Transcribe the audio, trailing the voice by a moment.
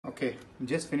Okay,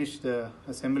 just finished the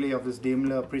assembly of this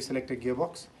Daimler pre-selected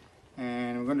gearbox,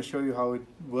 and I'm going to show you how it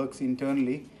works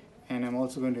internally, and I'm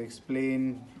also going to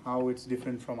explain how it's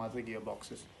different from other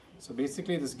gearboxes. So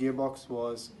basically this gearbox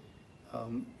was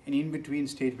an in-between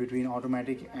stage between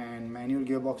automatic and manual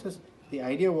gearboxes. The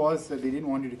idea was that they didn't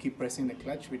want you to keep pressing the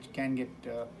clutch, which can get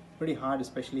pretty hard,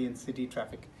 especially in city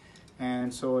traffic,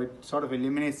 and so it sort of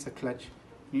eliminates the clutch.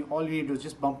 All you need to do is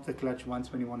just bump the clutch once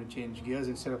when you want to change gears,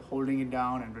 instead of holding it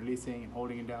down and releasing and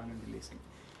holding it down and releasing.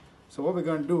 So what we're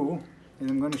going to do is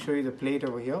I'm going to show you the plate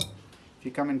over here. If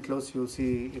you come in close, you'll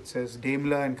see it says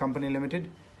Daimler and Company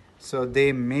Limited. So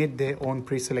they made their own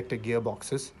pre-selected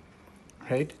gearboxes,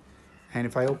 right? And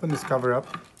if I open this cover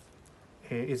up,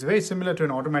 it's very similar to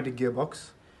an automatic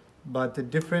gearbox, but the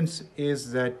difference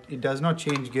is that it does not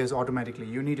change gears automatically.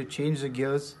 You need to change the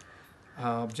gears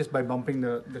just by bumping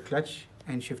the clutch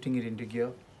and shifting it into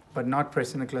gear, but not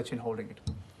pressing the clutch and holding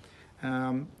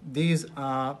it. These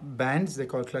are bands, they're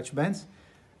called clutch bands,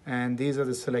 and these are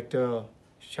the selector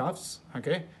shafts.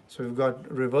 Okay, so we've got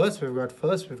reverse, we've got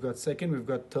first, we've got second, we've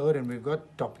got third, and we've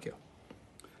got top gear.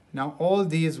 Now all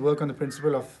these work on the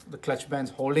principle of the clutch bands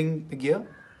holding the gear,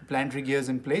 planetary gears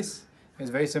in place.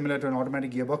 It's very similar to an automatic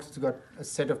gearbox. It's got a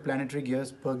set of planetary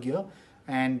gears per gear,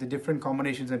 and the different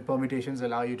combinations and permutations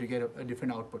allow you to get a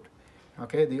different output.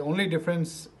 Okay, the only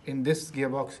difference in this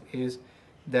gearbox is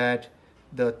that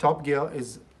the top gear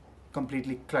is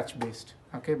completely clutch based.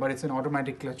 Okay, but it's an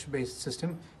automatic clutch based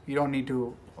system. You don't need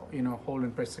to, hold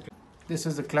and press the clutch. This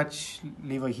is the clutch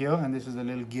lever here, and this is the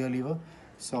little gear lever.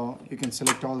 So you can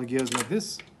select all the gears like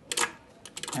this.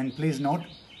 And please note,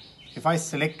 if I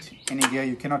select any gear,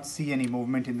 you cannot see any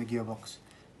movement in the gearbox,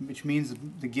 which means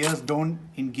the gears don't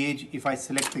engage if I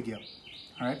select the gear.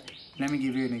 All right, let me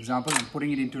give you an example. I'm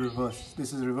putting it into reverse.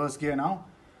 This is reverse gear now.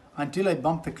 Until I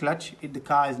bump the clutch, the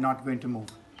car is not going to move.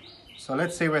 So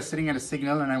let's say we're sitting at a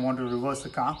signal and I want to reverse the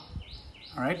car.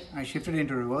 All right, I shifted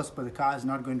into reverse, but the car is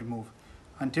not going to move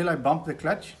until I bump the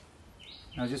clutch.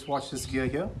 Now just watch this gear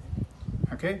here.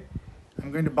 Okay,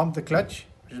 I'm going to bump the clutch,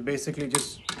 which is basically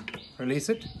just release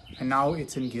it, and now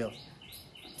it's in gear.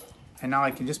 And now I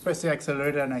can just press the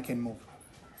accelerator and I can move.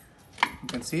 You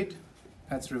can see it.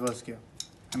 That's reverse gear.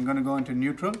 I'm going to go into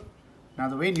neutral. Now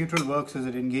the way neutral works is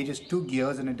it engages two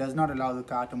gears and it does not allow the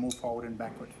car to move forward and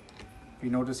backward. If you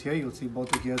notice here, you'll see both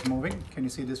the gears moving. Can you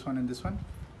see this one and this one?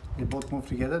 They both move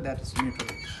together. That is neutral.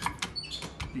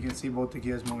 You can see both the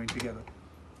gears moving together.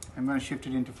 I'm going to shift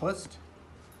it into first.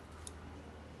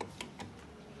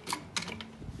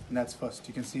 And that's first.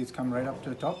 You can see it's come right up to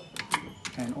the top.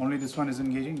 And only this one is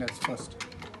engaging. That's first.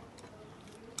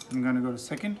 I'm going to go to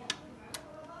second.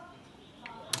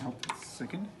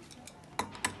 Second.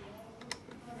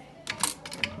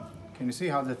 Can you see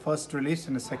how the first released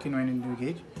and the second went into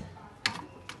engage?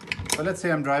 So let's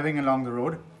say I'm driving along the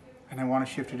road and I want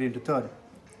to shift it into third,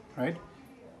 right?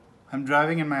 I'm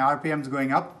driving and my RPM is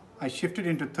going up. I shift it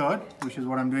into third, which is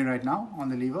what I'm doing right now on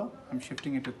the lever. I'm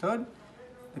shifting it to third.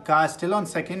 The car is still on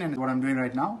second, and what I'm doing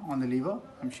right now on the lever.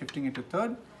 I'm shifting it to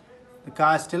third. The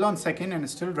car is still on second and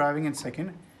is still driving in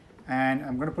second. And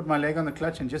I'm going to put my leg on the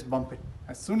clutch and just bump it.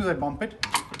 As soon as I bump it,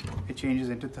 it changes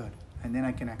into third. And then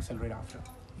I can accelerate after.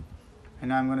 And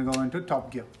now I'm going to go into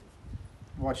top gear.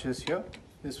 Watch this here.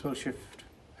 This will shift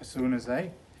as soon as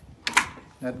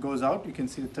that goes out. You can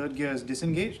see the third gear is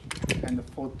disengaged and the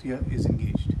fourth gear is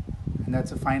engaged. And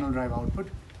that's a final drive output.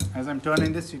 As I'm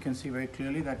turning this, you can see very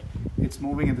clearly that it's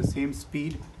moving at the same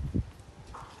speed,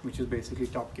 which is basically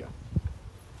top gear.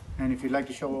 And if you'd like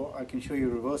to show, I can show you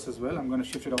reverse as well. I'm going to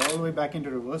shift it all the way back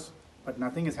into reverse, but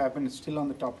nothing has happened. It's still on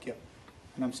the top gear.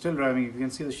 And I'm still driving. If you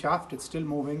can see the shaft, it's still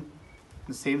moving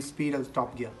the same speed as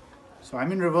top gear. So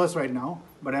I'm in reverse right now,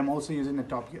 but I'm also using the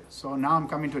top gear. So now I'm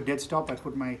coming to a dead stop. I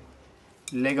put my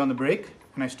leg on the brake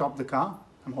and I stop the car.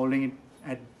 I'm holding it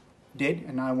at dead,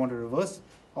 and now I want to reverse.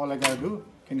 All I got to do,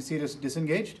 can you see this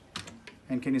disengaged?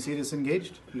 And can you see this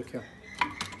engaged? Look here.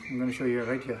 I'm going to show you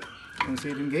right here. Can you see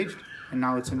it engaged? And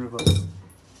now it's in reverse.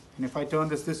 And if I turn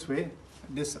this way,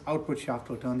 this output shaft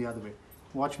will turn the other way.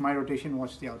 Watch my rotation,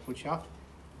 watch the output shaft.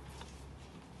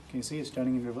 Can you see it's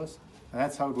turning in reverse?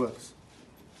 That's how it works.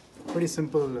 Pretty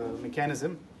simple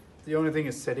mechanism. The only thing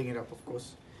is setting it up, of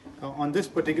course. On this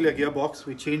particular gearbox,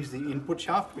 we changed the input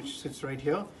shaft, which sits right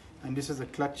here. And this is the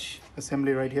clutch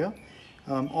assembly right here.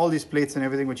 All these plates and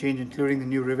everything were changed, including the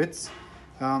new rivets.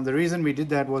 The reason we did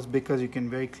that was because you can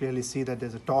very clearly see that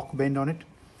there's a torque bend on it.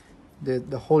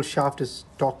 The whole shaft is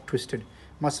torque twisted.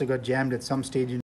 Must have got jammed at some stage in